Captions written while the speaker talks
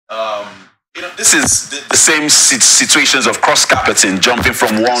this is the same situations of cross-carpeting, jumping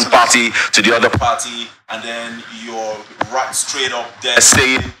from one party to the other party, and then you're right straight up there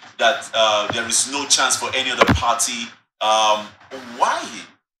saying that there is no chance for any other party. Why?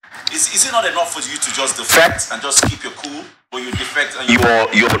 Is it not enough for you to just defect and just keep your cool, or you defect and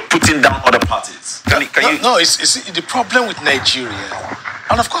you're putting down other parties? No, it's the problem with Nigeria,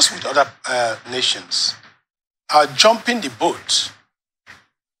 and of course with other nations, are jumping the boat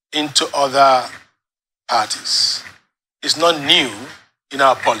into other parties. It's not new in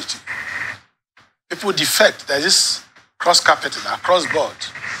our polity. People defect. There's this cross-carpeting across board.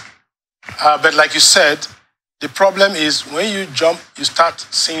 But like you said, the problem is when you jump, you start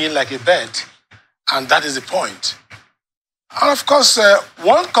singing like a bird, and that is the point. And of course,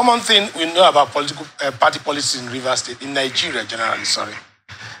 one common thing we know about party politics in Rivers State, in Nigeria generally,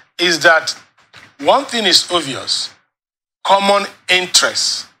 is that one thing is obvious: common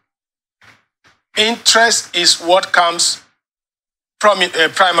interest. Interest is what comes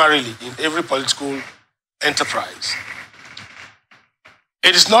primarily in every political enterprise.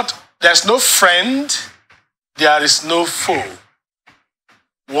 It is not, there's no friend, there is no foe.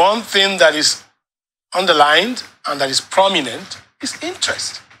 One thing that is underlined and that is prominent is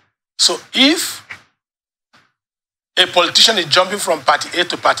interest. So if a politician is jumping from party A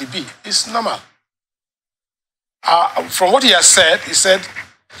to party B, it's normal. From what he said,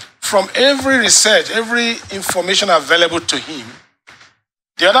 from every research, every information available to him,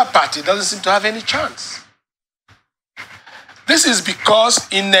 the other party doesn't seem to have any chance. This is because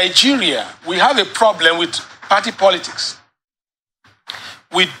in Nigeria, we have a problem with party politics.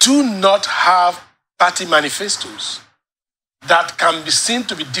 We do not have party manifestos that can be seen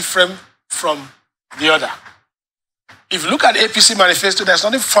to be different from the other. If you look at the APC manifesto, there's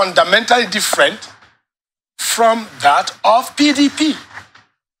nothing fundamentally different from that of PDP.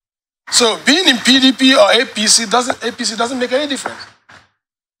 So being in PDP or APC doesn't make any difference.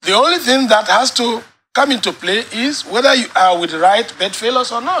 The only thing that has to come into play is whether you are with the right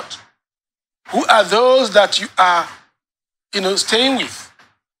bedfellows or not. Who are those that you are, staying with?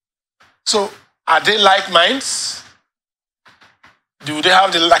 So are they like minds? Do they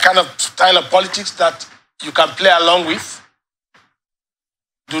have the kind of style of politics that you can play along with?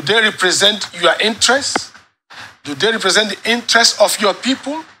 Do they represent your interests? Do they represent the interests of your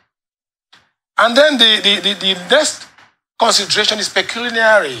people? And then the next consideration is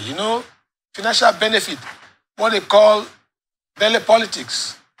pecuniary, financial benefit, what they call belly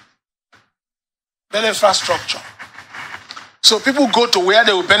politics, belly infrastructure. So people go to where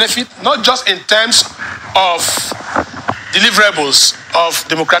they will benefit, not just in terms of deliverables of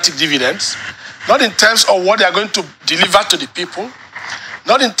democratic dividends, not in terms of what they are going to deliver to the people,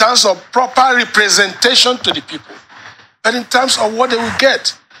 not in terms of proper representation to the people, but in terms of what they will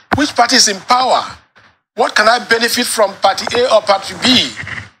get. Which party is in power? What can I benefit from party A or party B?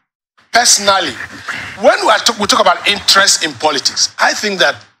 Personally, when we talk about interest in politics, I think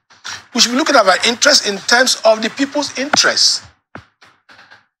that we should be looking at our interest in terms of the people's interests.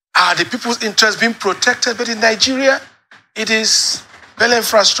 Are the people's interests being protected? But in Nigeria, it is belly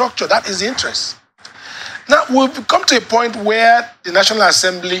infrastructure. That is the interest. Now, we've come to a point where the National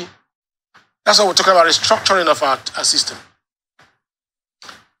Assembly, that's what we're talking about, restructuring of our system.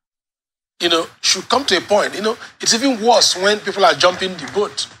 Should come to a point. It's even worse when people are jumping the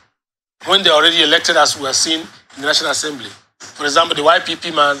boat, when they're already elected, as we are seeing in the National Assembly. For example, the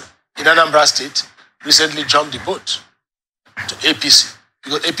YPP man in Anambra State recently jumped the boat to APC,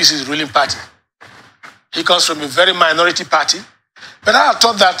 because APC is the ruling party. He comes from a very minority party. But I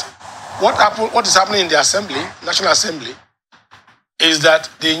thought that what is happening in the Assembly, National Assembly, is that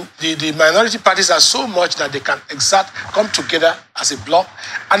the minority parties are so much that they can come together as a bloc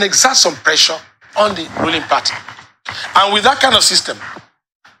and exert some pressure on the ruling party. And with that kind of system,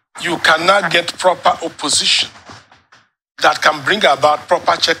 you cannot get proper opposition that can bring about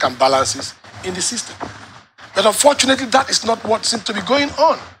proper check and balances in the system. But unfortunately, that is not what seems to be going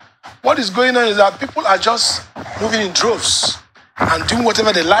on. What is going on is that people are just moving in droves and doing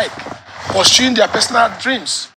whatever they like, pursuing their personal dreams.